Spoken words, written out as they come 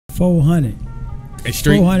400.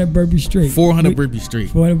 Straight? 400 burpees straight. 400 burpees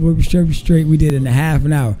straight. 400 burpees straight. We did it in a half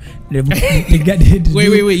an hour. Wait.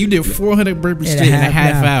 You did 400 burpees straight in a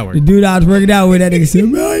half hour. The dude I was working out with, that nigga said,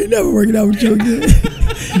 man, I ain't never working out with you again.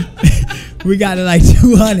 We got it like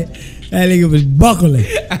 200. That nigga was buckling.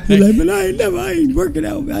 He's like, man, I ain't working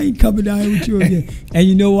out. I ain't coming down here with you again. And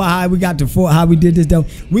you know what, how we got to how we did this though?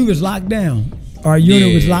 We was locked down. Our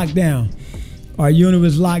unit was locked down.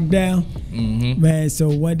 Mm-hmm. Man, so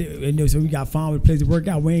one day, so we got found with a place to work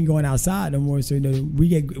out. We ain't going outside no more. So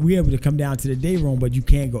we able to come down to the day room, but you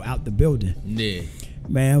can't go out the building. Yeah.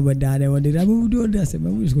 Man, I went down there one day. What we doing? I said,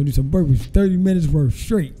 man, we just gonna do some burpees, 30 minutes worth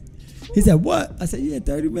straight. He said, what? I said, yeah,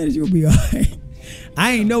 30 minutes, you'll be all right.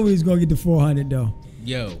 I ain't know we was gonna get to 400 though.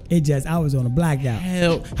 Yo. I was on a blackout.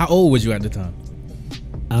 Hell, how old was you at the time?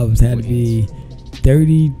 I had to be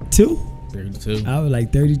 32. 32. I was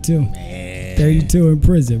like 32. Man. 32 in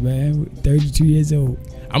prison, man. 32 years old.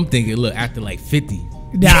 I'm thinking, look, after like 50.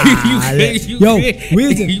 Nah, you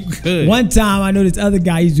could. One time I know this other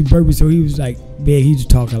guy used to do burpees, so he was like big. He used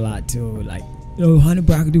to talk a lot too, like, 100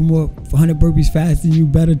 bro, I could do more 100 burpees faster than you,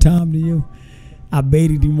 better time than you. I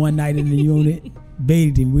baited him one night in the unit.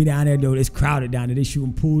 Baited him. We down there though. It's crowded down there. They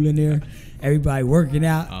shooting pool in there. Everybody working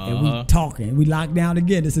out and we talking. We locked down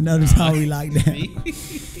again. It's another time we locked down.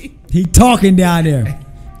 He talking down there.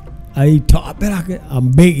 I bet I could.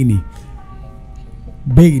 I'm baiting him.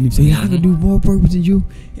 So I could do more burpees than you.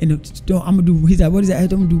 And I'm gonna do. He's like, what is that?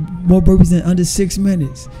 I'm gonna do more burpees in under 6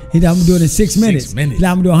 minutes. He's like, I'm gonna do it in 6 minutes. He's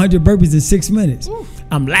like, I'm gonna do 100 burpees in 6 minutes. Ooh.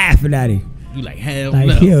 I'm laughing at him. You like, hell like,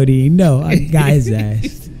 no. Hell no. I got his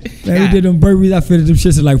ass. Man, we did them burpees. I finished them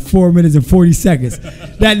shits in like 4 minutes and 40 seconds.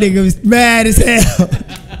 That nigga was mad as hell.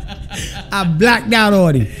 I blacked out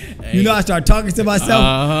on him. Hey. You know, I start talking to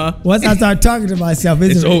myself. Once I start talking to myself,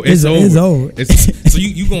 it's over. So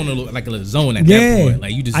you going to like a little zone at that point.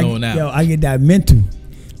 Like you just zone out. Yo, I get that mental.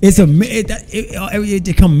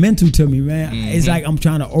 It come mental to me, man. Mm-hmm. It's like I'm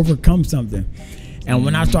trying to overcome something. And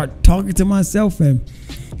when I start talking to myself, and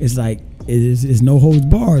it's like, it's no holds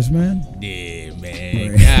bars, man. Yeah,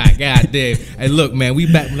 man. God damn. Hey, look, man, we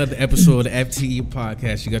back with another episode of the FTE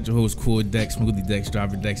podcast. You got your host, Core Dex, Smoothie Dex,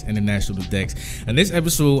 Driver Dex, International Dex. And this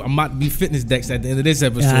episode, I'm about to be fitness Dex at the end of this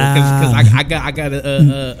episode because I got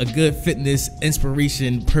a good fitness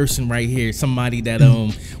inspiration person right here. Somebody that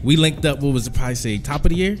we linked up. What was it? Probably say top of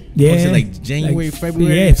the year. Yeah, was it like January,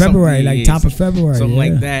 February? Yeah, February, like top of February, something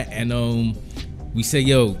like that. And we said,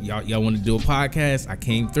 yo, y'all want to do a podcast? I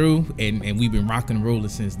came through, and we've been rocking and rolling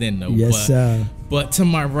since then, though. Yes, sir. But to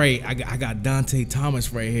my right, I got Dontae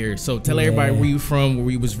Thomas right here. So tell everybody where you from,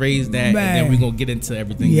 where you was raised at, and then we're going to get into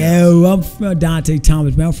everything else. I'm from Dontae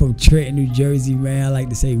Thomas, man. I'm from Trenton, New Jersey, man. I like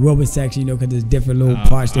to say Wilbur section, because there's different little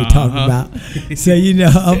parts they talk about. So,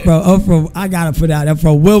 I got to put out, I'm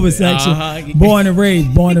from Wilbur section. Born and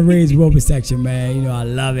raised Wilbur section, man. I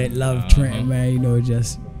love it. Love Trenton, man.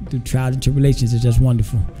 Just through trials and tribulations, it's just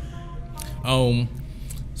wonderful.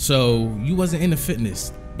 So you wasn't into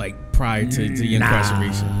fitness like prior to your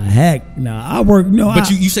incarceration? Heck no. I work. No, but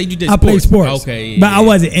you say you did. I played sports. Okay, but I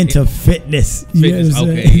wasn't into fitness.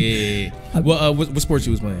 Okay, yeah. Well, what sports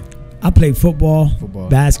you was playing? I played football,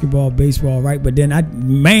 basketball, baseball, right? But then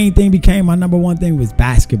main thing became my number one thing was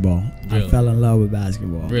basketball. Really? I fell in love with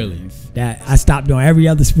basketball. Really? That I stopped doing every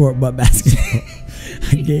other sport but basketball.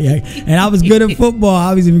 And I was good at football.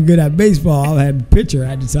 I was even good at baseball. I had a pitcher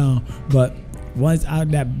at the time. But once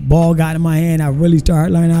that ball got in my hand, I really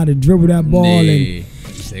started learning how to dribble that ball. And it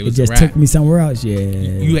just took me somewhere else. Yeah.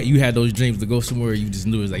 You had those dreams to go somewhere. You just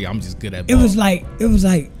knew it was like, I'm just good at ball. It was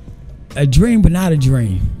like a dream, but not a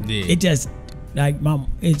dream. Yeah. It just I want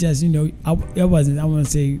to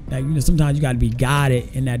say, like, sometimes you got to be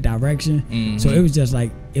guided in that direction. Mm-hmm. So it was just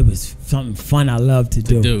like, it was something fun I loved to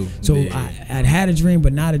do. So I'd had a dream,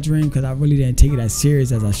 but not a dream because I really didn't take it as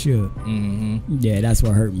serious as I should. Mm-hmm. Yeah, that's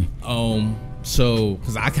what hurt me. So,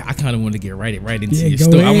 because I kind of want to get right into your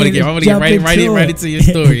story. I'm gonna get right into your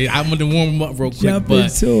story. I'm gonna warm up real quick.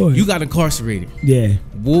 But you got incarcerated. Yeah.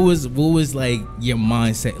 What was like your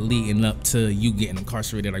mindset leading up to you getting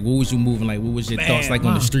incarcerated? Like, what was you moving? Like, what was your thoughts like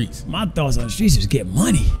on the streets? My thoughts on the streets was get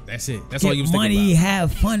money. That's it. That's all you was thinking about. Money,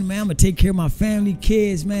 have fun, man. I'm gonna take care of my family,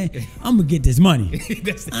 kids, man. I'm gonna get this money.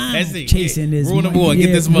 that's it. Chasing this. Rule number one,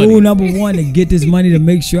 get this money. Rule number one, to get this money to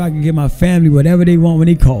make sure I can get my family whatever they want when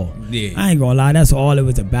they call. Yeah. I ain't gonna lie, that's all it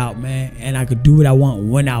was about, man. And I could do what I want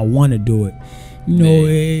when I want to do it.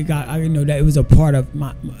 That it was a part of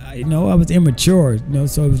my I was immature,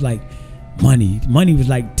 so it was like money was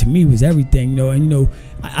like, to me, was everything, and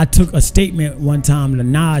I took a statement one time that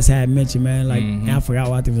Nas had mentioned, man, like, I forgot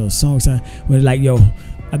what I think it was a song, when like, yo,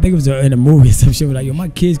 I think it was in a movie or some shit. Like, yo, my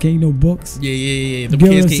kids can't eat no books. Yeah. The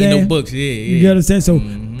kids can't eat no books. Yeah. You get what I'm saying? So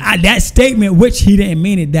that statement, which he didn't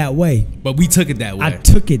mean it that way, but we took it that way. I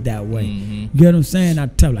took it that way. You get what I'm saying? I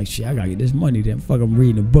tell like, shit, I gotta get this money. Then fuck, I'm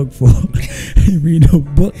reading a book for. Reading a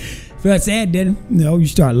book. You know what I'm saying? Then you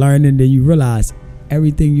start learning. Then you realize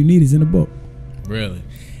everything you need is in a book. Really.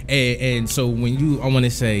 And so when I want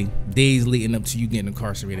to say days leading up to you getting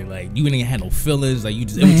incarcerated, like you ain't had no feelings, like it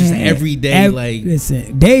was just every day. Like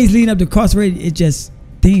listen, days leading up to incarcerated, it just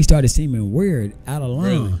things started seeming weird, out of line.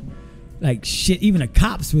 Really? Like shit, even the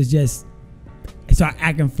cops was just start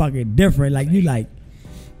acting fucking different. Like you like,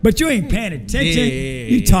 but you ain't paying attention.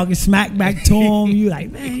 You talking smack back to them. You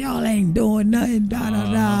like, man, y'all ain't doing nothing.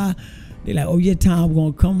 They like, oh, your time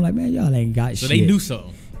gonna come. Like, man, y'all ain't got shit. So they knew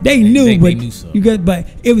something. They knew, but knew so. But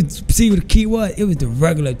it was, see what the key was? It was the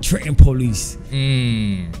regular Trenton police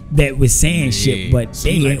that was saying shit, but so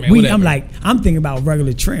they I'm thinking about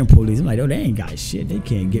regular Trenton police. I'm like, oh, they ain't got shit. They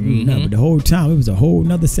can't get me nothing. But the whole time, it was a whole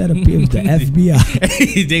nother setup. It was the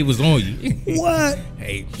FBI. They was on you. What?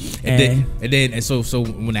 Hey, and so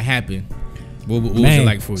when it happened, what was it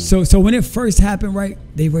like for you? So when it first happened, right?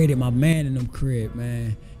 They raided my man in them crib,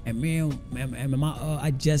 man. And I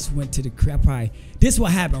just went to the crib. This is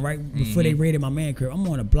what happened right before they raided my man crib. I'm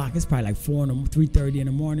on a block. It's probably like 3:30 in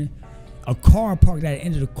the morning. A car parked at the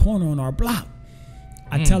end of the corner on our block.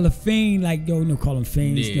 I tell the fiend, like, yo, call them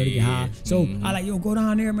fiends, to get high. So I like, yo, go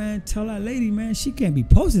down there, man. Tell that lady, man, she can't be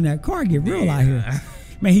posting that car. Get real out here,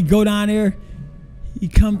 man. He go down there. He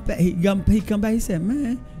come back. He said,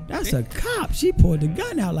 man, that's a cop. She pulled the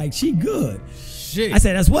gun out like she good. Shit. I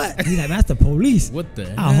said, that's what? He's like, that's the police. What the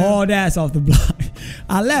hell? I hauled ass off the block.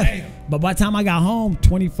 I left. Damn. But by the time I got home,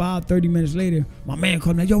 25, 30 minutes later, my man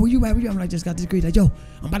called me like, yo, where you at? I'm like, just got this grease. Like, yo,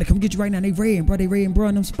 I'm about to come get you right now. They raiding, bro,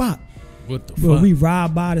 in them spot. What the fuck? We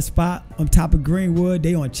ride by the spot on top of Greenwood.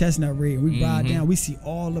 They on Chestnut Raid. We ride down. We see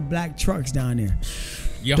all the black trucks down there.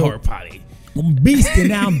 Your heart potty. I'm beasting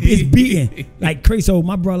now. It's beating like crazy. So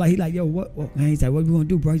my brother, he like, yo, what? Man, he's like, what we gonna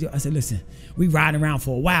do, bro? I said, listen, we riding around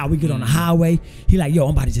for a while. We get on the highway. He like, yo,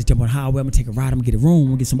 I'm about to just jump on the highway. I'm gonna take a ride. I'm gonna get a room. I'm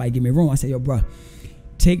gonna get somebody to give me a room. I said, yo, bro,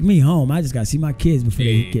 take me home. I just gotta see my kids before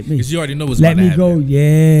they get me. Because you already know what's about to happen. Let me go.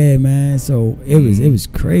 Yeah, man. So it was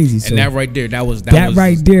crazy. And so that right there, that was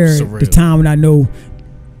right there, surreal. The time when I know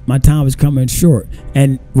my time was coming short.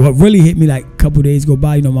 And what really hit me, like a couple days go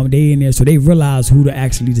by, my day in there, so they realized who the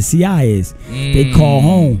CI is. They call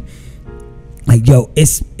home. Like, yo,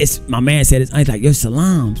 it's my man said it's like, yo,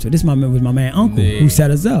 Salam. So this was my man uncle who set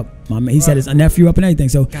us up. He set his nephew up and everything.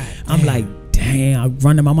 So I'm like, dang, I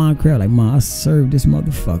run to my mom crib like, ma, I served this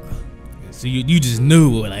motherfucker. So you just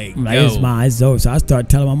knew like it's over. So I started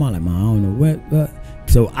telling my mom like, ma, I don't know what.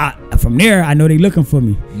 So from there, I know they looking for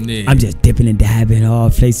me. Yeah. I'm just dipping and dabbing all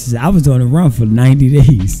places. I was on the run for 90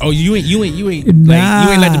 days. Oh, you ain't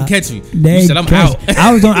let them catch you. You said I'm out.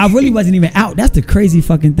 I really wasn't even out. That's the crazy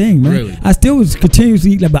fucking thing, man. Really? I still was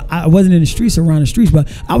continuously like, but I wasn't in the streets, around the streets,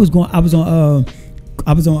 but I was on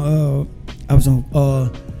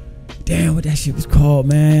damn, what that shit was called,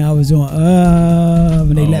 man. I was on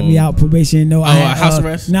when they let me out probation. No, I had house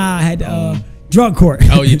arrest. Nah, I had drug court.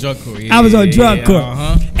 Oh, your drug court. Yeah, I was on drug court.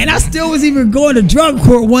 And I still was even going to drug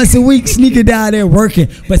court once a week, sneaking down there working.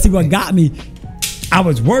 But see, what got me, I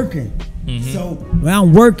was working. So when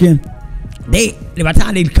I'm working, by the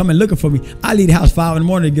time they come and looking for me, I leave the house 5 in the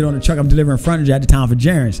morning to get on the truck. I'm delivering furniture at the time for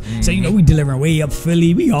Jaren's. So we delivering way up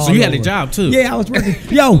Philly. We all So you had over. a job too? Yeah, I was working.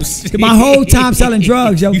 Yo, my whole time selling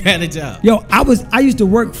drugs. Yo, you had a job. Yo, I used to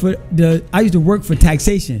work for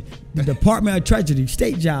taxation. The Department of Treasury,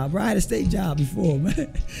 state job, bro. I had a state job before,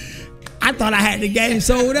 man. I thought I had the game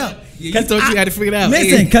sold up. You thought you had to figure it out.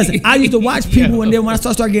 Listen, because I used to watch people, and then when I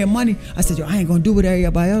started getting money, I said, yo, I ain't going to do what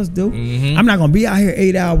everybody else do. I'm not going to be out here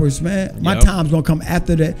 8 hours, man. My time's going to come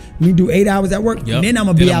after that. We do 8 hours at work, and then I'm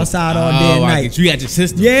going to be outside all day and night. You had your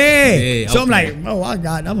system. Yeah. So I'm like, oh, I'm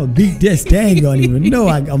going to beat this. They ain't going to even know.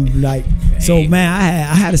 I'm like, so, man, I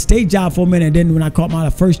had a state job for a minute, and then when I caught my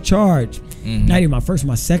first charge, not even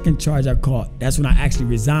my second charge I caught, that's when I actually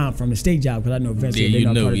resigned from the state job, because I know eventually they're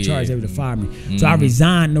going to call the charge, they would have fired me. So I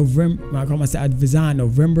resigned I resigned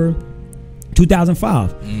November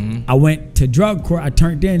 2005. I went to drug court. I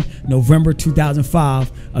turned in November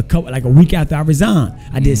 2005, a week after I resigned.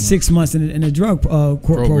 I did 6 months in the drug court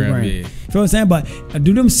program. You feel what I'm saying? But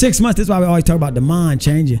do them 6 months, that's why we always talk about the mind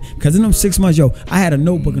changing. Because in them 6 months, yo, I had a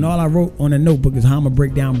notebook, and all I wrote on the notebook is how I'm going to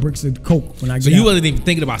break down bricks of coke when I get So you wasn't even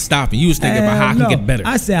thinking about stopping. You was thinking about how I can get better.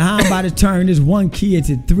 I said, how I'm about to turn this one key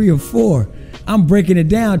into 3 or 4. I'm breaking it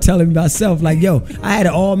down, telling myself like, yo, I had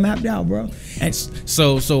it all mapped out, bro. And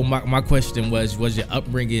so my question was your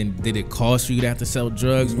upbringing, did it cost you to have to sell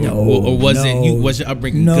drugs, No, or was your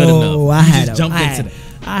upbringing good enough? No, I had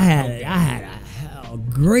a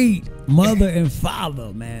great mother and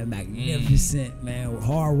father, man, magnificent, man,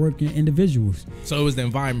 hardworking individuals. So it was the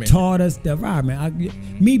environment. Taught us the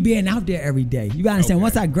environment. Me being out there every day. You gotta understand,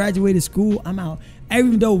 once I graduated school, I'm out.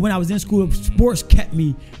 Even though when I was in school, sports kept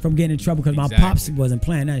me from getting in trouble because my pops wasn't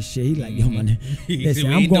playing that shit. He like, yo, man,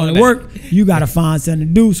 listen, I'm going to work. You got to find something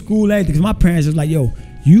to do, school, everything. Because my parents was like, yo,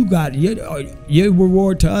 you got your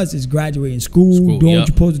reward to us is graduating school, doing what you're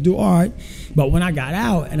supposed to do. All right. But when I got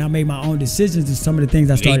out and I made my own decisions and some of the things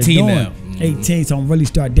I started doing, 18, so I'm really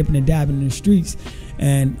start dipping and dabbing in the streets.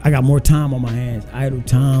 And I got more time on my hands, idle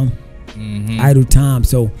time.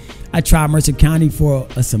 So I tried Mercer County for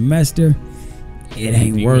a semester. It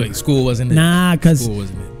ain't work. Like school wasn't it? Nah, because,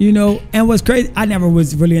 you know, and what's crazy, I never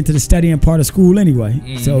was really into the studying part of school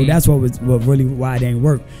anyway. So that's why it ain't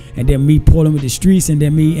work. And then me pulling with the streets, and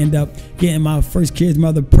then me end up getting my first kid's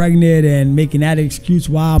mother pregnant and making that excuse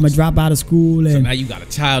why I'm going to drop out of school. And so now you got a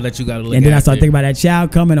child that you got to look at. And then I start thinking about that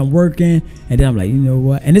child coming, I'm working. And then I'm like, you know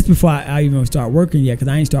what? And this before I even start working yet, because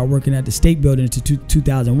I ain't start working at the state building until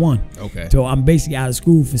 2001. Okay. So I'm basically out of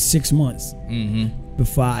school for 6 months.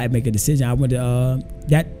 Before I make a decision. I went to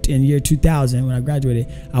that in year 2000 when I graduated.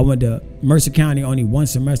 I went to Mercer County only one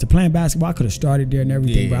semester playing basketball. I could have started there and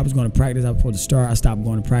everything, but I was going to practice. I was supposed to start. I stopped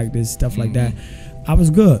going to practice, stuff like that. I was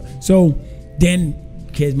good. So then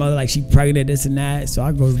kid's mother, like, she pregnant, this and that. So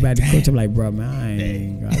I go back to coach. I'm like, bro,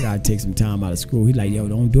 man, I gotta take some time out of school. He's like, yo,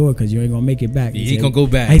 don't do it because you ain't gonna make it back. You ain't gonna go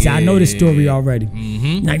back. He said, I know this story already.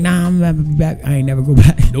 Like, nah, I'm never back. I ain't never go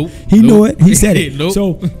back. He knew it. He said it.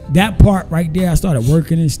 So that part right there, I started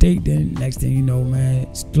working in the state. Then next thing you know,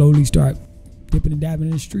 man, slowly start dipping and dabbing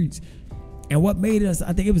in the streets. And what made us,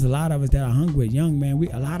 I think it was a lot of us that I hung with young, man.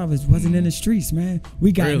 A lot of us wasn't in the streets, man.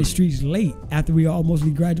 We got in the streets late after we almost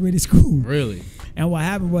graduated school. Really? And what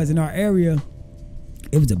happened was in our area,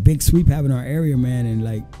 it was a big sweep happening in our area, man. And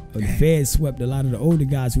like the feds swept a lot of the older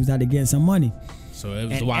guys who was out there getting some money. So it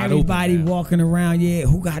was and wide everybody open, walking around,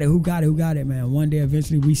 who got it, man. One day,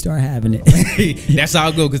 eventually, we start having it. That's how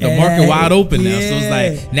it go, because the market wide open now. So it's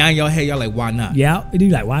like, now in your head, y'all like, why not? Yeah, you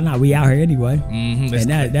like, why not? We out here anyway. And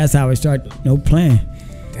that's how it started, playing.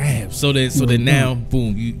 Damn. So then now,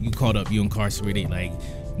 boom, you caught up, you incarcerated. Like,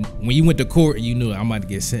 when you went to court, you knew I'm about to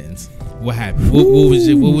get sentenced. What happened? What was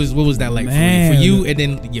that like, man, for you and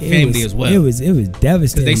then your family as well? It was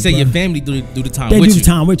devastating. They say your family do the time with you. They do the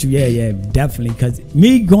time with you. Yeah, definitely. Because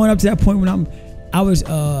me going up to that point when I was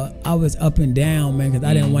up and down, man, because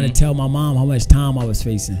I didn't want to tell my mom how much time I was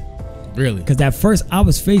facing. Really? Because at first I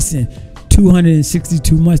was facing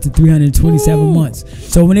 262 months to 327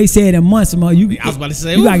 months. So when they said in months, I was about to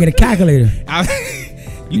say, you gotta get a calculator.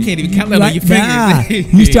 You can't even calculate on your fingers.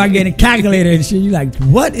 You start getting a calculator and shit. You like,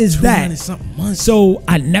 what is that? So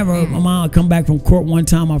I never, my mom come back from court one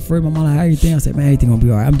time. I afraid my mom like, how everything? I said, man, everything gonna be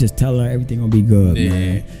all right. I'm just telling her everything gonna be good,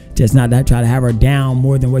 man. Just not that try to have her down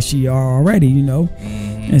more than what she are already,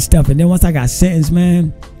 and stuff. And then once I got sentenced,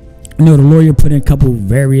 man, the lawyer put in a couple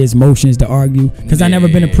various motions to argue because I never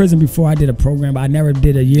been in prison before. I did a program, but I never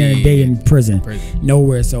did a year and a day in prison.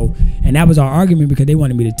 Nowhere. So, and that was our argument because they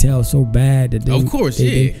wanted me to tell so bad that they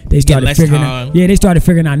started figuring out. Yeah, they started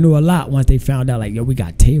figuring I knew a lot once they found out. Like, yo, we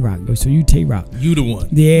got Tay-Rock. So you Tay-Rock. You the one.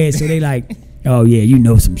 Yeah. So they like, oh yeah, you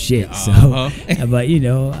know some shit. So, but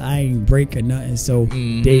I ain't break or nothing. So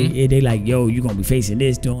they like, yo, you gonna be facing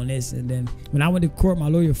this, doing this, and then when I went to court, my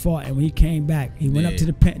lawyer fought, and when he came back, he went up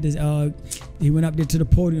to he went up there to the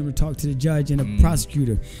podium to talk to the judge and the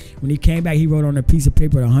prosecutor. When he came back, he wrote on a piece of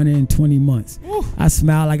paper 120 months. I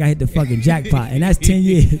smiled like I hit the fucking jackpot, and that's 10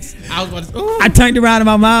 years. I turned around to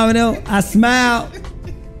my mom, I smiled.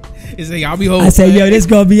 I said, yo, this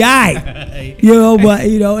gonna be all right. But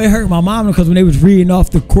it hurt my mom because when they was reading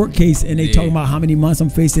off the court case and they talking about how many months I'm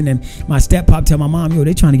facing, and my step-pop tell my mom, yo,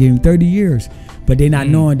 they trying to give him 30 years. But they not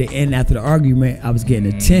knowing the end after the argument, I was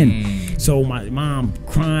getting a 10. So my mom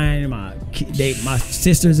crying, my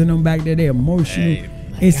sisters and them back there, they emotional.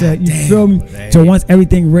 You feel me? So once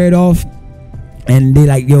everything read off and they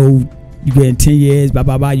like, yo, you getting 10 years, blah,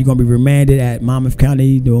 blah, blah. You're going to be remanded at Monmouth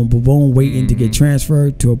County, doing boom, waiting to get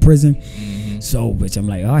transferred to a prison. So, bitch, I'm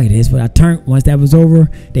like, all right, this. But I turned, once that was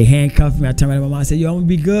over, they handcuffed me. I turned around to my mom and said, yo, I'm going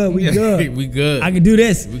to be good. We good. We good. I can do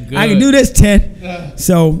this. I can do this, 10.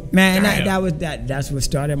 So, man, that's what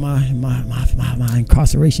started my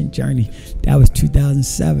incarceration journey. That was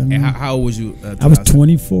 2007. And how old was you? I was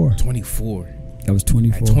 24. 24. I was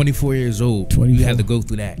 24. At 24 years old, 24. You had to go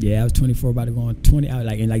through that. Yeah, I was 24, about to go on 20. I was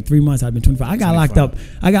like in like 3 months, I'd been 25. I got locked up.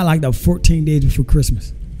 I got locked up 14 days before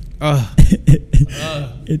Christmas.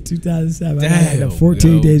 In 2007, I got locked up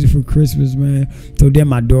 14 days before Christmas, man. So then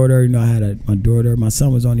my daughter, I had my daughter. My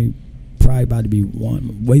son was only probably about to be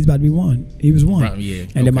 1. Well, he's about to be 1. He was 1. Yeah.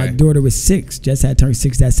 And then my daughter was 6. Just had turned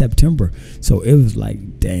 6 that September. So it was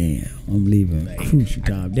like, damn, I'm leaving crucial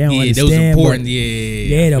time. They don't understand. Those important,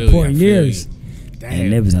 the important years. Damn.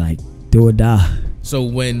 And it was like, do or die. So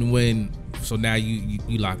so now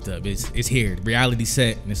you locked up. It's here. Reality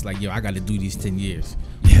set, and it's like, yo, I got to do these 10 years.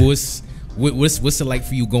 What's it like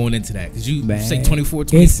for you going into that? Because you say 24,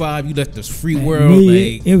 25, you left this free world.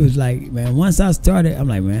 It was like, man, once I started, I'm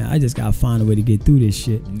like, man, I just got to find a way to get through this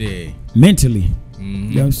shit. Yeah. Mentally.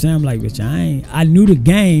 You know what I'm saying? I'm like, bitch, I knew the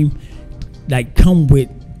game, like, come with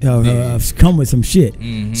some shit.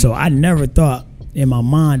 So I never thought in my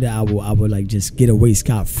mind that I would like just get away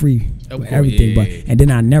scot free with everything. And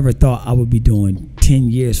then I never thought I would be doing 10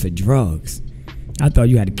 years for drugs. I thought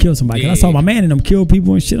you had to kill somebody. Cause I saw my man and them kill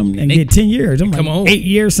people and shit and get 10 years. I'm like 8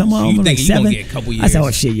 years, some of them like 7. Get a couple years. I said,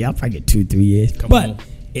 oh shit, yeah, I'll probably get 2-3 years.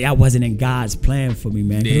 That wasn't in God's plan for me,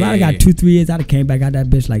 man. Cause if I got 2-3 years, I'd have came back out that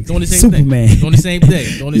bitch like Superman. Doing the same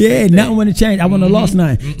thing. Nothing would have changed. I wouldn't have lost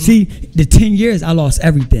nothing. See, the 10 years, I lost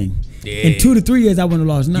everything. In 2 to 3 years, I wouldn't have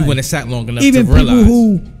lost nothing. You wouldn't have sat long enough Even to realize. people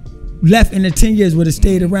who left in the 10 years would have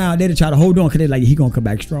stayed around. They'd have tried to hold on because they're like, he gonna come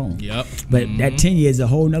back strong. Yep. But that 10 years is a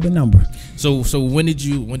whole nother number. So when did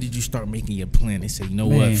you start making your plan and say, you know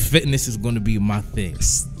what, fitness is going to be my thing?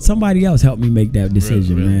 Somebody else helped me make that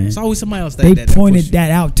decision, really? man. It's always somebody else that pointed that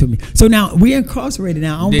out to me. So now we incarcerated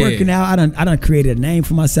now. I'm working out. I done created a name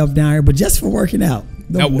for myself down here, but just for working out.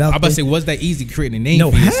 I'm about to say, was that easy creating a name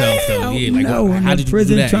for yourself though? Yeah, like how did you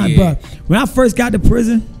do that? When I first got to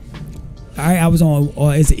prison, I was on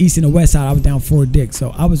it's the east and the west side. I was down Fort Dick, so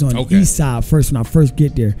I was on the east side first when I first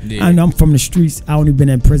get there. I know I'm from the streets. I only been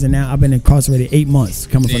in prison now. I've been incarcerated 8 months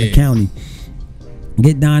coming from the county.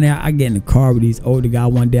 Get down there, I get in the car with these older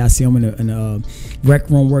guys. One day I see them in the rec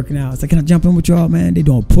room working out. I was like, can I jump in with y'all, man? They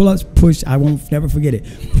doing pull-ups, push. I won't never forget it.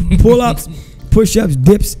 Pull-ups, push-ups,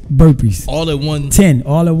 dips, burpees. All in one. 10,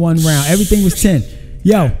 all in one round. Everything was 10.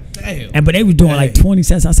 Yo. Damn. But they was doing like 20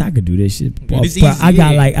 sets. I said I could do this shit. But I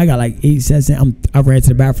got like 8 sets. And I ran to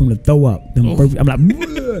the bathroom to throw up. I'm like,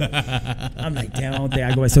 I'm like, damn, I don't think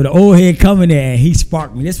I go. So the old head coming there and he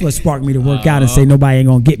sparked me. This is what sparked me to work out and say nobody ain't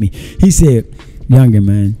gonna get me. He said, younger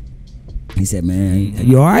man. He said, man,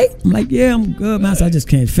 you all right? I'm like, yeah, I'm good, man. So I just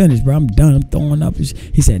can't finish, bro. I'm done. I'm throwing up.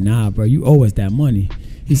 He said, nah, bro, you owe us that money.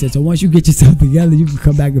 He said, so once you get yourself together, you can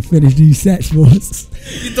come back and finish these sets for us.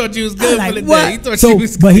 You thought you was good for the day. You thought you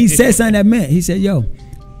was good. But he said something that meant, he said, yo,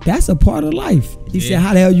 that's a part of life. He said,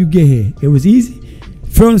 how the hell you get here? It was easy?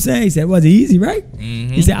 Feel what I'm saying? He said, was it easy, right?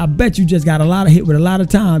 He said, I bet you just got a lot of hit with a lot of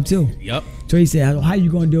time, too. Yep. So he said, how you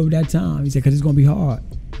going to deal with that time? He said, because it's going to be hard.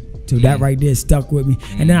 So that right there stuck with me.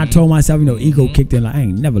 And then I told myself, ego kicked in. Like, I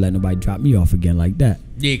ain't never let nobody drop me off again like that.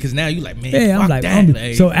 Yeah, because now you like, man, I'm fuck like,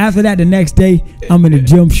 that. So after that, the next day, I'm in the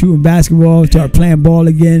gym shooting basketball, start playing ball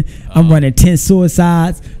again. I'm running 10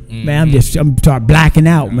 suicides. Man, I'm start blacking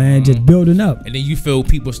out, man, just building up. And then you feel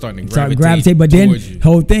people starting to gravitate but then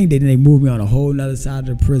whole thing, then they moved me on a whole other side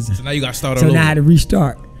of the prison. So now you got to start all over. So now I had to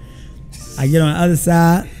restart. I get on the other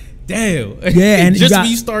side. Damn. Yeah, and just when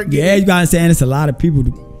you start getting. Yeah, you got to understand, it's a lot of people.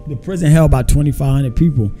 The prison held about 2,500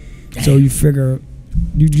 people. Damn. So you figure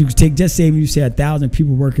you take, just say you say 1,000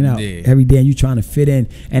 people working out every day and you trying to fit in,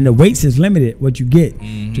 and the weights is limited what you get.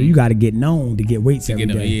 So you got to get known to get weights every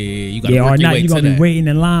day. You gotta work or not, you're gonna be waiting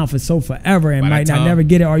in line for forever and might not never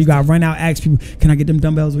get it, or you got to run out, ask people, can I get them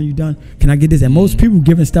dumbbells when you done? Can I get this? And most people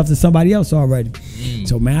giving stuff to somebody else already.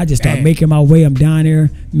 So man, I just start making my way. I'm down there,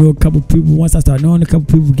 knew a couple people. Once I start knowing a couple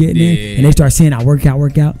people getting in, and they start saying I work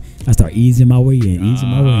out, I start easing my way in,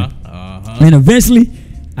 and eventually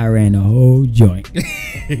I ran the whole joint.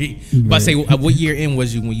 But I say, what year in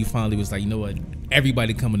was you when you finally was like, you know what,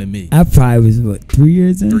 everybody coming to me? I probably was 3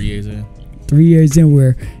 years in. 3 years in. 3 years in,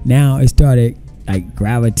 where now it started like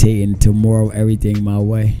gravitating to more of everything my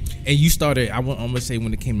way. And you started, I'm gonna say,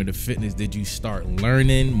 when it came to the fitness, did you start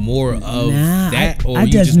learning more of that, or you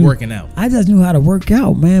just working out? I just knew how to work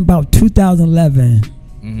out, man. About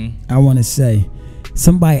 2011, I want to say.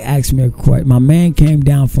 Somebody asked me a question. My man came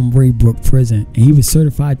down from Raybrook Prison, and he was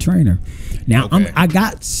certified trainer. Now I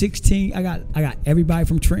got 16. I got everybody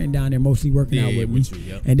from Trenton down there, mostly working out with me,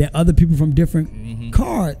 and then other people from different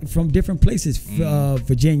from different places,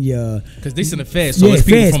 Virginia. Because this in the Fed, so it's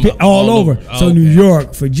people from all over. So New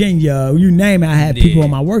York, Virginia, you name it. I had people on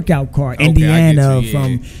my workout card. Indiana,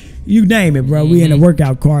 from you name it, bro. We in a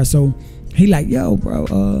workout car. So He like, yo,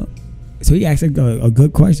 bro. So he asked a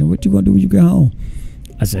good question. What you gonna do when you get home?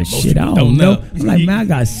 I said, shit, I don't know. I'm like, man, I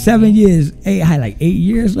got 7 years. I had like 8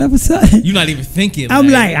 years left or something. You're not even thinking. I'm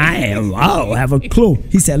like, I don't have a clue.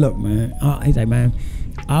 He said, look, man. He's like, man,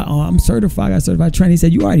 I'm certified. I got certified training. He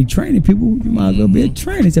said, you already training people. You might as well be a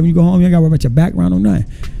trainer. He said, when you go home, you ain't got to worry about your background or nothing.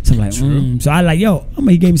 So I'm like, So I like, yo,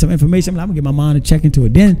 he gave me some information. I'm going to get my mom to check into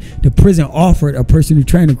it. Then the prison offered a personal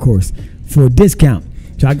trainer course for a discount.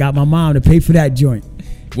 So I got my mom to pay for that joint.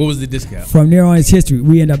 What was the discount? From there on, it's history.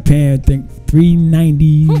 We ended up paying, I think,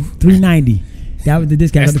 $390. That was the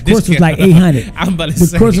discount. The course was like $800. I'm about to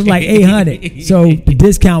say. The course was like $800. So the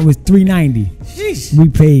discount was $390. Jeez. We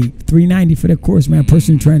paid $390 for the course, man.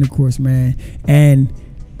 Personal trainer course, man. And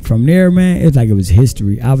from there, man, it's like it was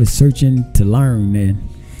history. I was searching to learn, man.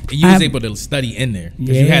 You was able to study in there.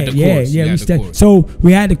 Yeah, you had the course. Yeah, we studied. So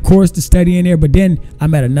we had the course to study in there, but then I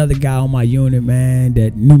met another guy on my unit, man,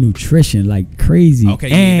 that knew nutrition like crazy.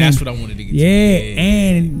 Okay, and, that's what I wanted to get to.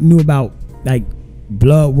 And knew about like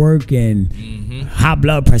blood work and high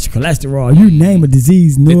blood pressure, cholesterol, you name a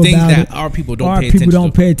disease, knew the things about that it. Our people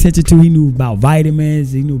don't pay attention to. He knew about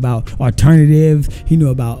vitamins. He knew about alternatives. He knew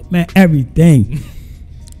about, man, everything.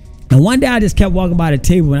 And one day I just kept walking by the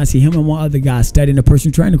table and I see him and one other guy studying the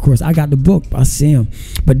personal training course. I got the book. I see him.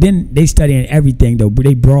 But then they studying everything though. But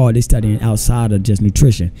they studying outside of just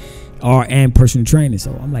nutrition and personal training.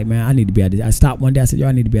 So I'm like, man, I need to be at this. I stopped one day. I said, yo,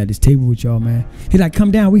 I need to be at this table with y'all, man. He's like, come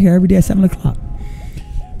down. We here every day at 7 o'clock.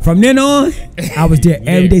 From then on, I was there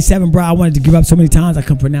every day, 7, bro. I wanted to give up so many times. I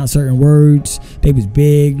couldn't pronounce certain words. They was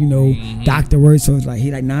big, doctor words. So it's like, he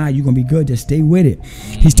like, nah, you gonna be good. Just stay with it.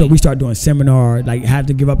 We start doing seminar. Like, had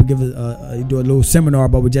to give up and do a little seminar,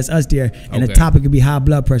 but with just us there. And the topic could be high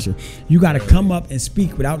blood pressure. You got to come up and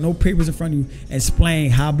speak without no papers in front of you. Explain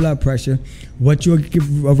high blood pressure. What you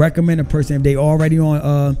would recommend a person if they already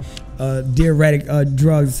on diuretic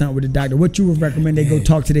drugs or something with the doctor. What you would recommend they go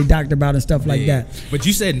talk to their doctor about and stuff like that. But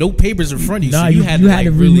you said no papers in front of you, no, so you had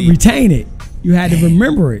to really retain it. You had to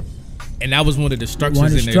remember it. And that was one of the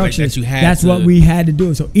structures in there that you had. That's what we had to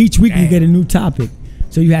do. So each week you get a new topic.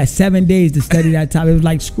 So you had 7 days to study that topic. It was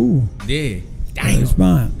like school. Yeah. Damn. It was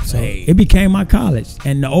fun. So it became my college.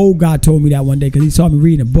 And the old guy told me that one day because he saw me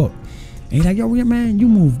reading a book. And he's like, yo, man, you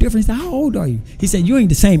move different. He said, how old are you? He said, you ain't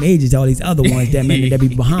the same age as all these other ones that be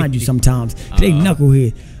behind you sometimes. They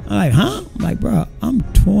knucklehead. I'm like, huh? I'm like, bro, I'm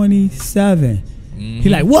 27. He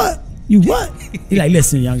like, what? You what? He like,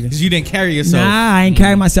 listen, younger. Because you didn't carry yourself. Nah, I ain't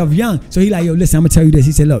carry myself young. So he like, yo, listen, I'm going to tell you this.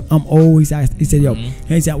 He said, look, I'm old. He said, yo. And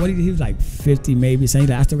he said, he was like 50 maybe. So he's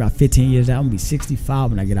like, I still got 15 years out. I'm going to be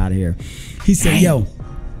 65 when I get out of here. He said, yo.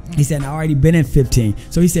 He said, I already been in 15.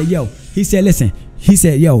 So he said, yo. He said, listen. He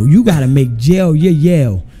said, yo, you got to make jail your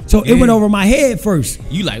Yale. So it went over my head first.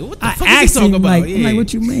 You like, what the fuck is he talking about? I'm like,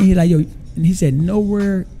 what you mean? He like, yo. And he said,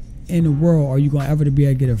 nowhere in the world are you going to ever be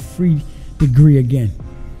able to get a free degree again.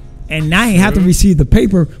 And I ain't have to receive the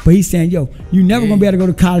paper, but he's saying, yo, you never going to be able to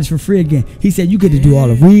go to college for free again. He said, you get to do all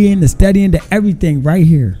the reading, the studying, the everything right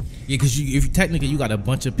here. Yeah, because if technically you got a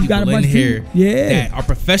bunch of people in here that are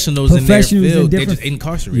professionals in their field, they're just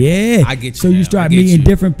incarcerated. Yeah, I get you. So you start meeting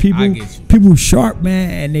different people, people sharp,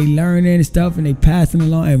 man, and they learning and stuff, and they passing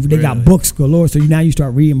along, and they got books galore. So now you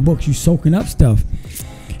start reading books, you soaking up stuff.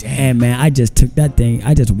 Damn. And man, I just took that thing.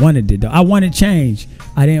 I just wanted it though. I wanted change.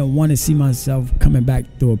 I didn't want to see myself coming back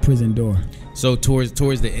through a prison door. So towards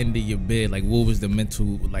the end of your bid, like what was the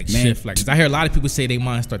mental shift? Like, 'cause I hear a lot of people say their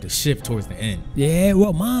minds start to shift towards the end. Yeah,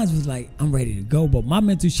 well, mine was like, I'm ready to go. But my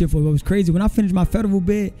mental shift was crazy. When I finished my federal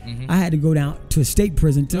bid, I had to go down to a state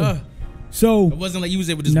prison too. So it wasn't like you was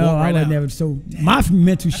able to just walk right out. No, I was never. So my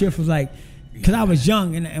mental shift was like, because I was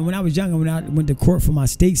young, and when I was young, when I went to court for my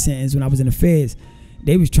state sentence, when I was in the feds,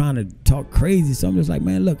 they was trying to talk crazy. So I'm just like,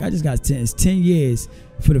 man, look, I just got sentenced 10 years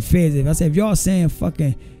for the feds. If y'all saying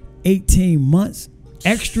fucking 18 months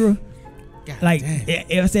extra, if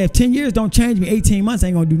I say if 10 years don't change me, 18 months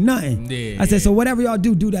ain't gonna do nothing. I said, so whatever y'all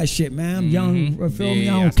do that shit, man. I'm young, feel me?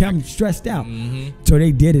 I don't care. I'm stressed out. So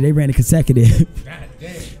they did it. They ran it consecutive.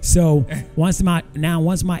 So once my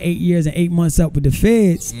 8 years and 8 months up with the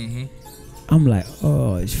feds, I'm like,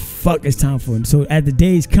 oh, it's time for it. So as the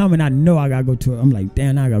day's coming, I know I gotta go to it. I'm like,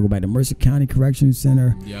 damn, now I gotta go back to Mercer County Correctional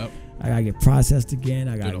Center. Yep. I gotta get processed again.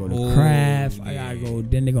 I gotta go to Craft. I gotta go.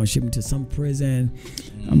 Then they're gonna ship me to some prison.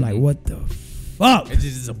 I'm like, what the fuck? It's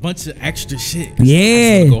just a bunch of extra shit.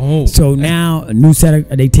 Yeah. Go home. So now a new set of,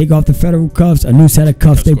 they take off the federal cuffs. A new set of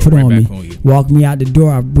cuffs they put on me. Walk me out the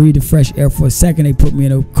door. I breathe the fresh air for a second. They put me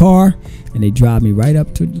in a car and they drive me right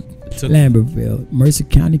up to Lambertville, Mercer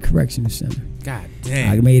County Correctional Center. God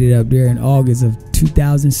damn. I made it up there in August of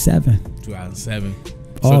 2007.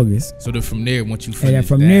 August. So then from there, once you And finished then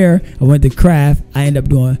from that, there, I went to craft. I ended up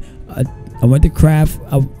doing. I went to craft.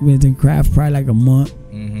 I went to craft probably like a month.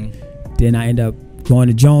 Mm-hmm. Then I ended up going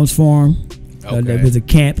to Jones Farm. Okay. There was a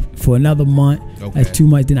camp for another month. Okay. That's 2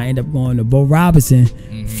 months. Then I ended up going to Bo Robinson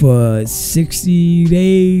for 60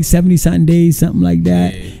 days, 70 something days, something like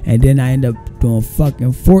that. Yeah. And then I ended up doing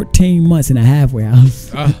fucking 14 months in a halfway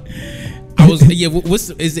house. I was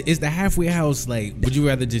is the halfway house like? Would you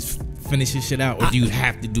rather just finish your shit out, or do you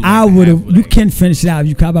have to do? Like, I would have. You can finish it out if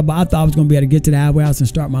you cop out, but I thought I was gonna be able to get to the halfway house and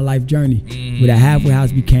start my life journey. But the halfway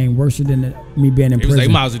house became worse than me being in It was prison. like,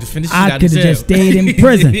 might as well just finish it I out could have just stayed in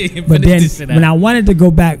prison. But then when I wanted to go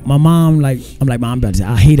back, my mom I'm like, Mom,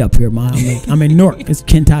 I hate up here, Mom. I'm in Newark. It's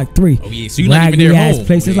Kentucky 3. Oh yeah, so you're not even there home.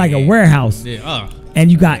 Place. It's like a warehouse,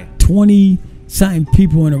 and you got 20 something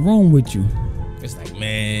people in a room with you. It's like,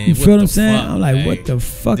 man, you feel what I'm saying? Fuck, I'm like, man. what the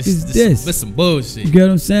fuck is this? This some bullshit. You get what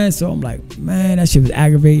I'm saying? So I'm like, man, that shit was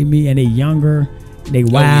aggravating me. And they younger, they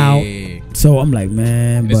wild. Yeah. So I'm like,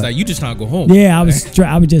 man, it's like you just trying to go home. Yeah, I was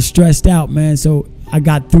just stressed out, man. So I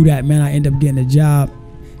got through that, man. I ended up getting a job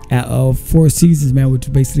at Four Seasons, man,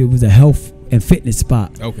 which basically was a health and fitness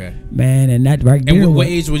spot. Okay, man, and that right there. And what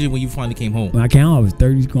age was you when you finally came home? When I came home, I was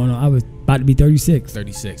 30 going on. I was about to be 36.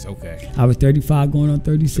 36, okay. I was 35 going on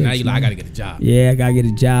 36. So now you like, I gotta get a job. Yeah, I gotta get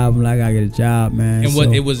a job. I'm like, I gotta get a job, man. And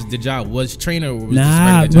what it was the job was trainer or was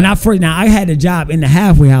nah, just when I had a job in the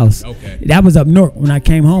halfway house. Okay. That was up north. When I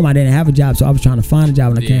came home, I didn't have a job, so I was trying to find a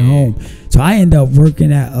job when I came home. So I ended up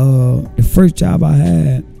working at the first job I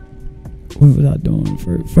had. What was I doing?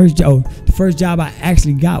 The first job I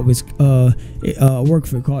actually got was a work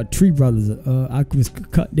for called Tree Brothers.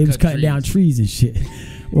 They was cutting down trees and shit.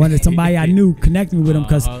 Somebody I knew connected me with them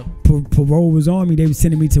because parole was on me. They was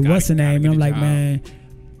sending me to what's the name, and I'm like, man,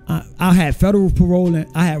 I had federal parole and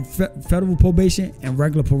I had federal probation and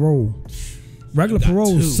regular parole. Regular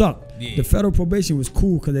parole sucked. Yeah. The federal probation was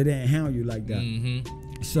cool because they didn't handle you like that.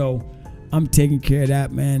 So I'm taking care of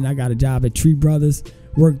that, man. I got a job at Tree Brothers.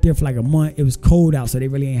 Worked there for like a month. It was cold out, so they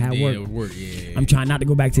really ain't had work. I'm trying not to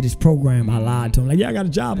go back to this program. I lied to them. Like, yeah, I got a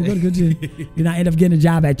job. I'm going to go to Then I ended up getting a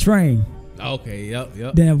job at Train. Okay, yep.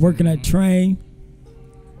 Then I'm working at Train.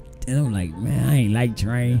 And I'm like, man, I ain't like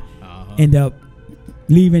Train. End up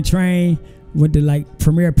leaving Train. Went to like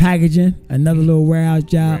Premier Packaging, another little warehouse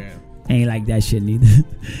job. Ain't like that shit neither.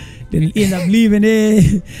 Then end up leaving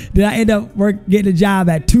it. Then I end up getting a job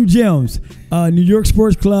at two gyms, New York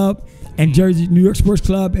Sports Club and New York Sports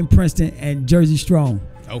Club in Princeton and Jersey Strong.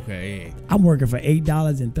 Okay. I'm working for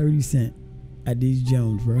 $8.30 at these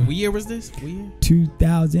gyms, bro. What year was this? What year?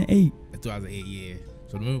 2008. 2008, yeah.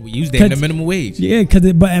 So we used the minimum wage. Yeah,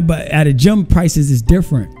 but at a gym prices is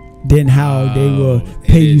different than how they will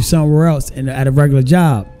pay you somewhere else at a regular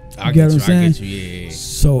job. You get what I'm saying? I get you, yeah.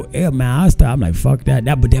 So yeah, man, I'm like, fuck that.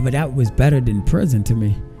 But that was better than prison to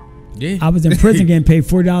me. Yeah. I was in prison getting paid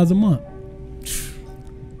 $40 a month.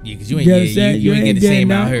 Yeah, because you ain't getting the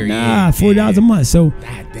same out here. Nah, $40 a month. So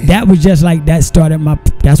that was just like that started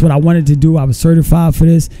that's what I wanted to do. I was certified for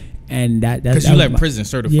this. And because you left prison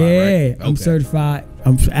certified, right? Yeah, I'm certified.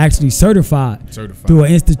 I'm actually certified through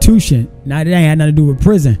an institution. Now that ain't had nothing to do with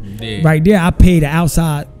prison. Yeah. Right there, I paid the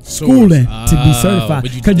outside schooling to be certified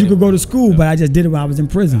because you could go to school, but I just did it when I was in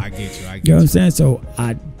prison. I get you. You know what I'm saying? So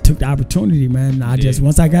I took the opportunity, man.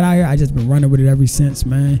 Once I got out here, I just been running with it ever since,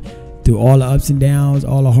 man. Through all the ups and downs,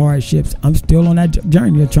 all the hardships, I'm still on that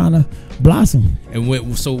journey of trying to blossom. And when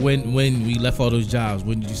we left all those jobs,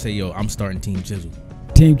 when did you say, yo, I'm starting Team Chizel?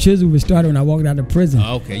 Team Chizel was started when I walked out of prison.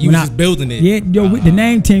 Oh, okay, you was just building it. Yeah, the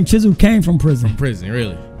name Team Chizel came from prison. From prison,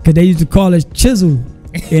 really? Because they used to call us Chisel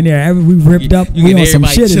in there. We ripped up. We on some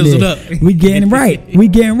shit in there. Up. We getting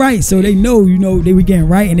right. So they know, we getting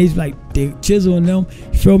right, and they like they chiseling them.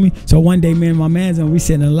 You feel me? So one day, me and my mans and we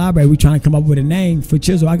sitting in the library. We trying to come up with a name for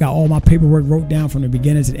Chizel. I got all my paperwork wrote down from the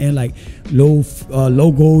beginning to the end, like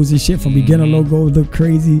logos and shit from beginner logos. Look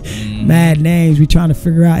crazy, mad names. We trying to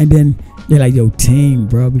figure out, and then they're like, yo, team,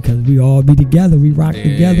 bro, because we all be together. We rock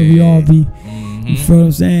together. We all be. You feel what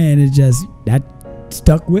I'm saying? It just that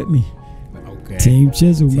stuck with me. Okay. Team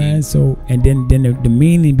Chizel, man. So and then the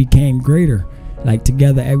meaning became greater. Like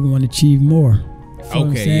together, everyone achieved more.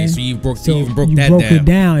 Okay, yeah, so you broke it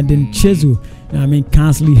down, and then Chizel. You know what I mean,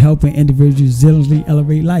 constantly helping individuals diligently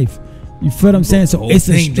elevate life. You feel what I'm saying? So it's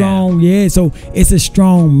a strong, so it's a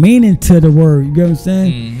strong meaning to the word. You get what I'm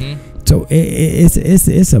saying? So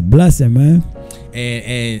it's a blessing, man.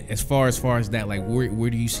 And as far as that, like where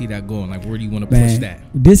do you see that going? Like where do you want to push that?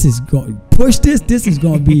 This is going push this. This is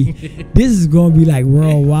going to be this is going to be like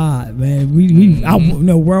worldwide, man. I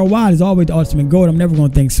know worldwide is always the ultimate goal. I'm never going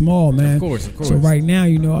to think small, man. Of course. So right now,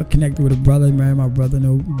 you know, I connected with a brother, man. My brother,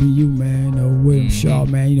 BU, man, William Shaw,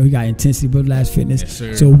 man. You know, he got Intensity Build Last Fitness. Yes,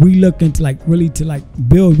 sir. So we looking to really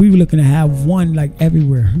build. We were looking to have one like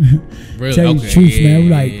everywhere. Really? Tell you the truth, man. We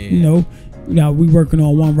like, you know, we working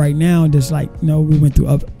on one right now. Just like, you know, we went through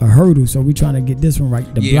a hurdle, so we trying to get this one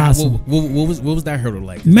right. The blossom. What was that hurdle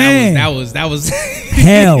like? Man, that was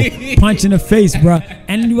hell, punch in the face, bro.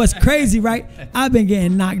 And what's crazy, right? I've been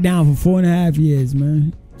getting knocked down for 4.5 years,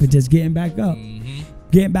 man, but just getting back up.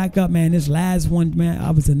 Getting back up, man. This last one, man,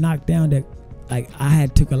 I was a knockdown that, like, I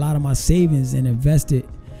had took a lot of my savings and invested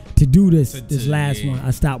to do this last one.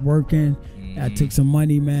 I stopped working. I took some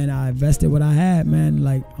money, man. I invested what I had, man.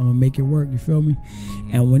 Like, I'm gonna make it work. You feel me?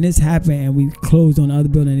 And when this happened and we closed on the other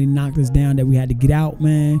building, they knocked us down. That we had to get out,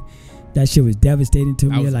 man. That shit was devastating to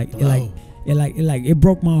me. It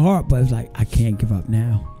broke my heart. But it's like, I can't give up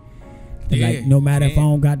now. Like, no matter if I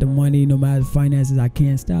don't got the money, no matter the finances, I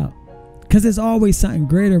can't stop. Cause there's always something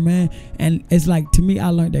greater, man. And it's like, to me, I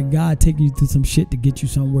learned that God take you through some shit to get you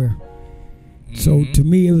somewhere. So to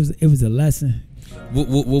me, it was a lesson. What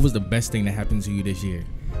was the best thing that happened to you this year?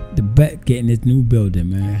 Getting this new building,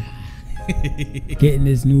 man. Getting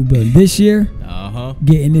this new building this year.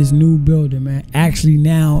 Getting this new building, man. Actually,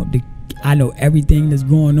 now I know everything that's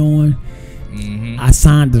going on. I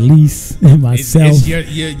signed the lease myself.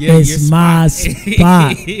 It's my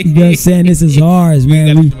spot. You know what I'm saying? This is ours,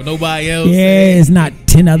 man. Nobody else. Yeah, it's not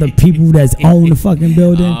 10 other people that's own the fucking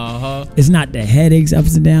building. It's not the headaches,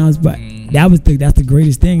 ups and downs, but that's the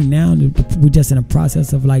greatest thing. Now we're just in a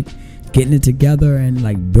process of like getting it together and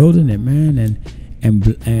like building it, man,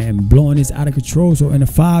 and blowing this out of control. So in a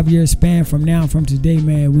 5-year span from today,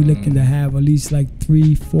 man, we looking to have at least like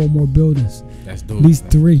 3-4 more buildings. That's dope. At least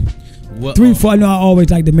 3. 3, 4. I know I always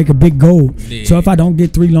like to make a big goal. Yeah. So if I don't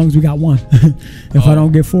get 3, long as we got 1. If I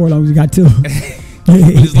don't get 4, long as we got 2.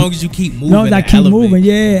 As long as you keep moving. As long as I keep moving,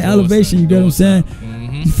 elevation. You get what I'm saying?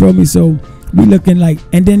 You feel me? So we looking like,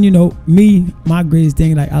 and then, you know, my greatest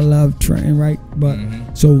thing, like, I love Trenton, right? But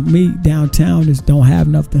so me downtown just don't have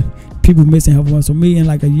nothing. People missing health and wellness. So me in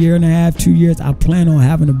like a 1.5, 2 years, I plan on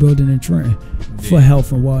having a building in Trenton for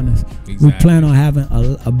health and wellness. Exactly. We plan on having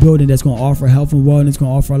a building that's going to offer health and wellness,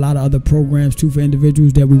 going to offer a lot of other programs too for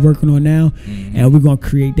individuals that we're working on now, and we're going to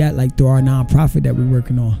create that like through our nonprofit that we're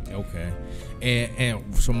working on. Okay.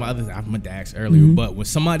 And so I meant to ask earlier, but when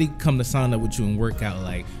somebody come to sign up with you and work out,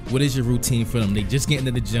 like, what is your routine for them? They just get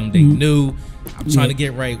into the gym, they new. I'm trying to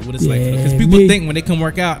get right. What it's like, because people think when they come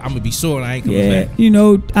work out, I'm gonna be sore and I ain't coming back. You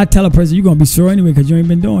know, I tell a person you're gonna be sore anyway because you ain't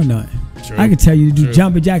been doing nothing. True. I can tell you to do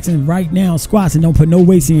jumping jacks right now, squats, and don't put no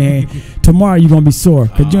weights in your hand. Tomorrow you're gonna be sore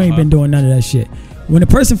because you ain't been doing none of that shit. When a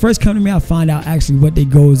person first come to me, I find out actually what their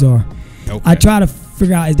goals are. Okay. I try to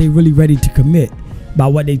figure out if they really ready to commit by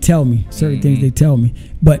what they tell me, certain things they tell me.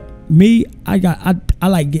 But me, I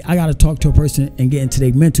gotta talk to a person and get into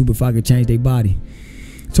their mental before I can change their body.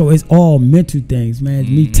 So it's all mental things, man.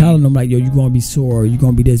 Me telling them like, yo, you're gonna be sore, you're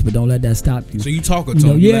gonna be this, but don't let that stop you. So you talk to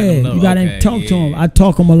them, you gotta talk to them. I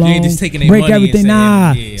talk them along, you just taking break everything.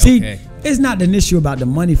 See, okay. It's not an issue about the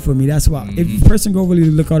money for me. That's why if a person go really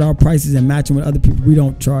look at our prices and match them with other people, we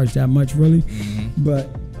don't charge that much really, but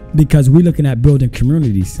because we're looking at building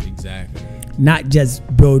communities. Exactly. Not just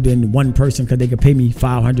building one person because they could pay me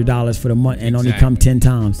 $500 for the month and only come 10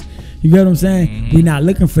 times. You get what I'm saying? We're not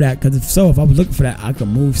looking for that, because if I was looking for that, I could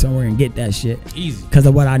move somewhere and get that shit. Easy. Because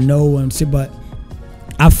of what I know and shit. But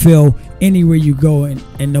I feel anywhere you go and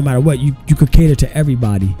no matter what, you could cater to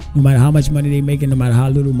everybody. No matter how much money they making, no matter how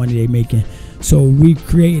little money they making. So we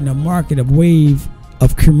creating a market of wave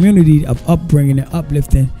of community of upbringing and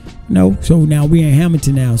uplifting. So now we in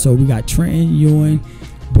Hamilton now. So we got Trenton, Ewing,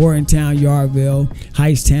 Bordentown, Yardville,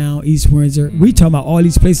 Heightstown, East Windsor. We talking about all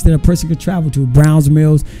these places that a person could travel to. Browns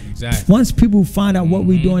Mills. Exactly. Once people find out what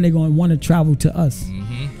we're doing, they're going to want to travel to us.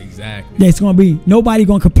 Exactly. It's going to be nobody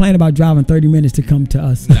going to complain about driving 30 minutes to come to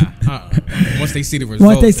us. Once they see the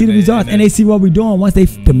results. And they see what we're doing. Once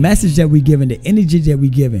the message that we're giving, the energy that we're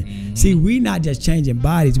giving. See, we not just changing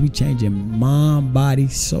bodies, we changing mind, body,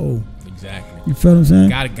 soul. Exactly. You feel what I'm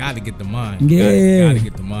saying? Gotta get the mind. Yeah. Gotta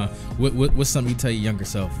get the mind. What's something you tell your younger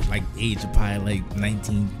self? Like age of probably like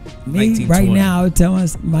 19, Me, 19, right 20. now, I would tell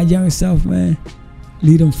my younger self, man,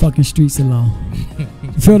 leave them fucking streets alone.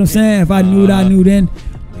 You feel what I'm saying? If I knew what I knew then.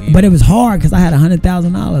 But it was hard because I had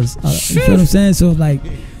 $100,000. You feel what I'm saying? So like,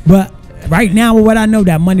 but right now with what I know,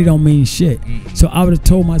 that money don't mean shit. So I would have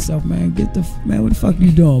told myself, man, what the fuck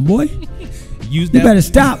you doing, boy? use that. You better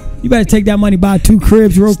stop. You better take that money, buy 2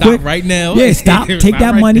 cribs real quick. Stop right now. Yeah, stop. Take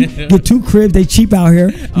that money, get 2 cribs. They cheap out here.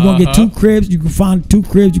 You're going to get 2 cribs. You can find 2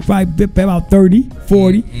 cribs. You probably pay about 30,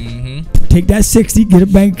 40. Take that 60, get a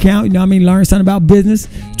bank account. You know what I mean? Learn something about business.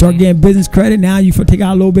 Start getting business credit. Now you take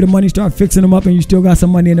out a little bit of money, start fixing them up, and you still got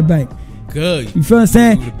some money in the bank. Good. You feel what I'm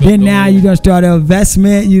saying? Then now you done start an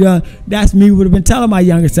investment. That's me would have been telling my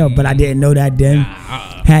younger self, but I didn't know that then.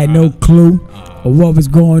 Had no clue of what was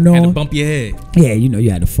going on. Had to bump your head. Yeah, you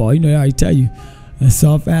had to fall. They already tell you. A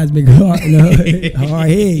soft ass big hard head, you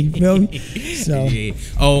feel me? So yeah.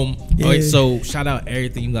 All right, so shout out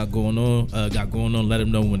everything you got going on. Let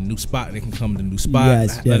them know when the new spot they can come to the new spot.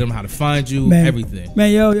 Yes, let them how to find you, man, everything.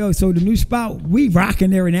 Man, yo. So the new spot, we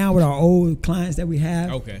rocking there now with our old clients that we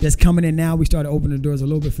have. Okay. That's coming in now. We started opening the doors a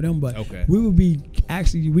little bit for them, but we will be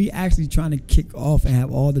actually trying to kick off and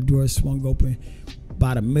have all the doors swung open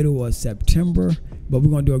by the middle of September. But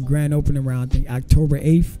we're going to do a grand opening around, I think, October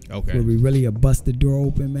 8th. Okay. Where we really bust the door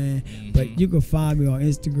open, man. But you can find me on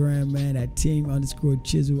Instagram, man, at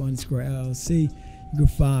team_Chizel_LLC. You can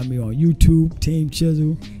find me on YouTube, Team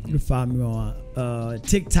Chizel. You can find me on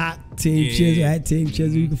TikTok, Team Chizel, at Team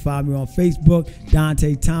Chizel. You can find me on Facebook,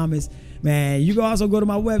 Dontae Thomas. Man, you can also go to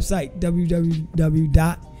my website,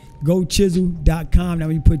 www.gochizel.com. Now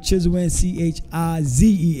when you put Chizel in,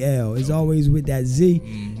 CHIZEL, it's always with that Z.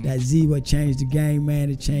 That Z what changed the game, man.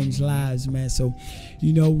 It changed lives, man. So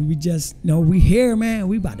we just we here, man.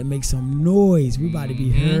 We about to make some noise. We about to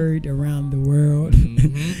be heard around the world.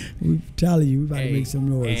 We telling you, we about to make some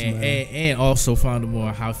noise, man. And also find them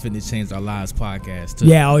on How Fitness Changed Our Lives podcast too.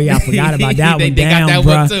 Yeah, I forgot about that one. They got that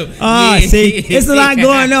one too. See, it's a lot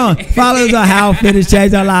going on. Follow us on How Fitness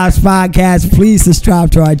Changed Our Lives podcast. Please subscribe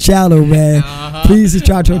to our channel, man. Please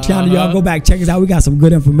subscribe to our channel. Y'all go back, check us out. We got some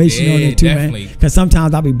good information on there too, definitely, man. Because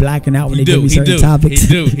sometimes I'll be blacking out when they give me certain topics.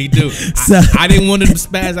 He do. So, I didn't want to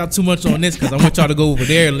spaz out too much on this because I want y'all to go over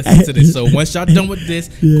there and listen to this. So once y'all done with this,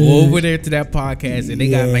 go over there to that podcast, and they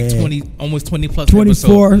got like 20 plus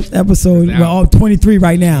 24 episodes. Well, 23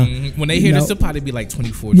 right now. When they hear this, it'll probably be like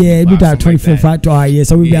 24. Yeah, we got 24. Like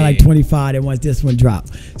so we got like 25. And once this one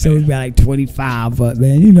dropped, so we got like 25. But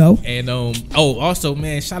man, And also,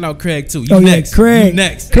 man, shout out Craig too. Craig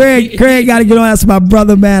next. Craig got to get on. That's my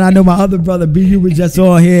brother, man. I know my other brother BU was just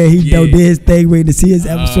on here. He did his thing, waiting to see his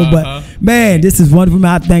episode. But man, this is wonderful,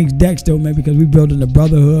 man. I thank Dexter, man, because we building a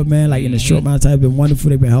brotherhood, man. Like in a short amount of time, it's been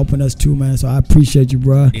wonderful. They've been helping us too, man. So I appreciate you,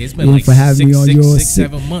 bro. It's been like for having me on yours.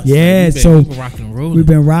 6-7 months. Yeah, we've been rocking and rolling. We've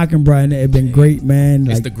been rocking, bro, and it's been great, man.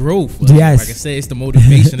 It's the growth. Yes, like I said, it's the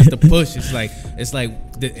motivation, it's the push. It's like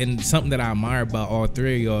and something that I admire about all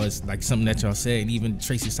three of y'all is like something that y'all said, and even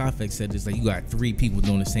Tracy Sofek said, it's like you got 3 people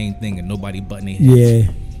doing the same thing and nobody butting their heads.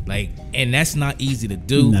 Yeah. Like, and that's not easy to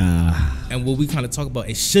do. Nah. And what we kind of talk about,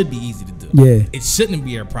 it should be easy to do. Yeah. It shouldn't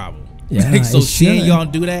be a problem. Yeah, so seeing y'all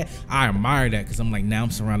do that, I admire that, because I'm like, now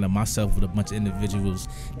I'm surrounding myself with a bunch of individuals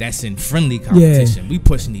that's in friendly competition. We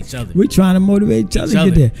pushing each other. We trying to motivate each other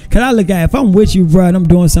to get there. Cause I look at it, if I'm with you, bro, and I'm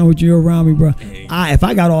doing something with you around me, bro. If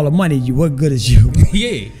I got all the money, what good is you?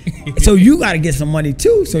 Yeah. So you got to get some money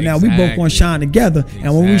too. So now we both gonna shine together,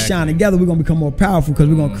 and when we shine together, we're gonna become more powerful because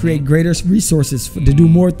we're gonna create greater resources to do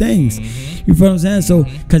more things. You feel what I'm saying? So,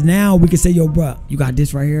 cause now we can say, yo, bro, you got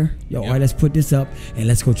this right here. Yo, all right, let's put this up and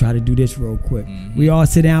let's go try to do this real quick. We all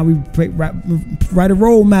sit down, we write a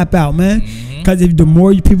roadmap out, man. Because if the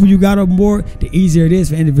more people you got on board, the easier it is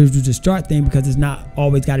for individuals to start things, because it's not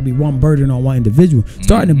always got to be one burden on one individual.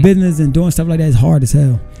 Starting a business and doing stuff like that is hard as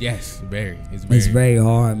hell. Yes, it's very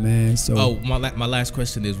hard, man. So, my last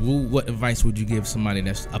question is, what advice would you give somebody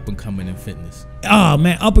that's up and coming in fitness? Oh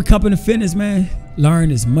man, up and coming in fitness, man.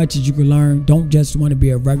 Learn as much as you can learn. Don't just want to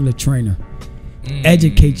be a regular trainer.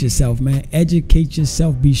 Educate yourself, man. Educate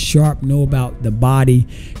yourself. Be sharp. Know about the body.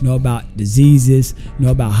 Know about diseases. Know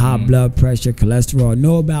about high blood pressure, cholesterol.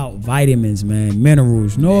 Know about vitamins, man.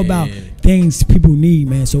 Minerals. Know about things people need,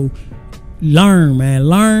 man. So learn, man.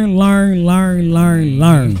 Learn.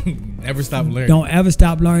 Never stop learning. Don't ever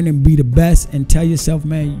stop learning. Be the best, and tell yourself,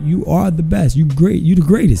 man, you are the best. You great. You the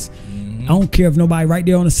greatest. I don't care if nobody right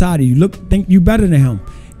there on the side of you think you better than him.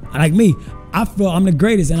 Like me, I feel I'm the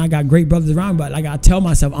greatest, and I got great brothers around me, but like I tell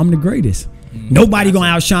myself, I'm the greatest. Nobody gonna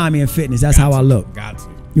outshine me in fitness. That's how I look. Got to.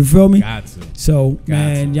 You feel me? Got to. So,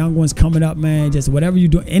 man, young ones coming up, man, just whatever you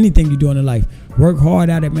do, anything you do in life, work hard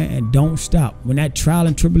at it, man, and don't stop. When that trial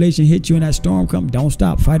and tribulation hit you and that storm come, don't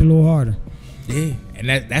stop. Fight a little harder. Yeah.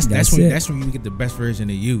 And that's when you get the best version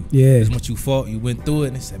of you. Yeah. Because once you fought, you went through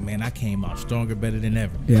it and said, man, I came out stronger, better than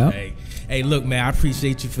ever. Yeah. Hey, look, man, I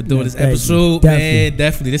appreciate you for doing this episode, man.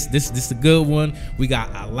 Definitely. This a good one. We got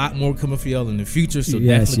a lot more coming for y'all in the future, so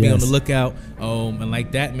definitely be on the lookout. And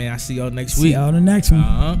like that, man, I see y'all next week. See y'all on the next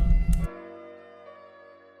one.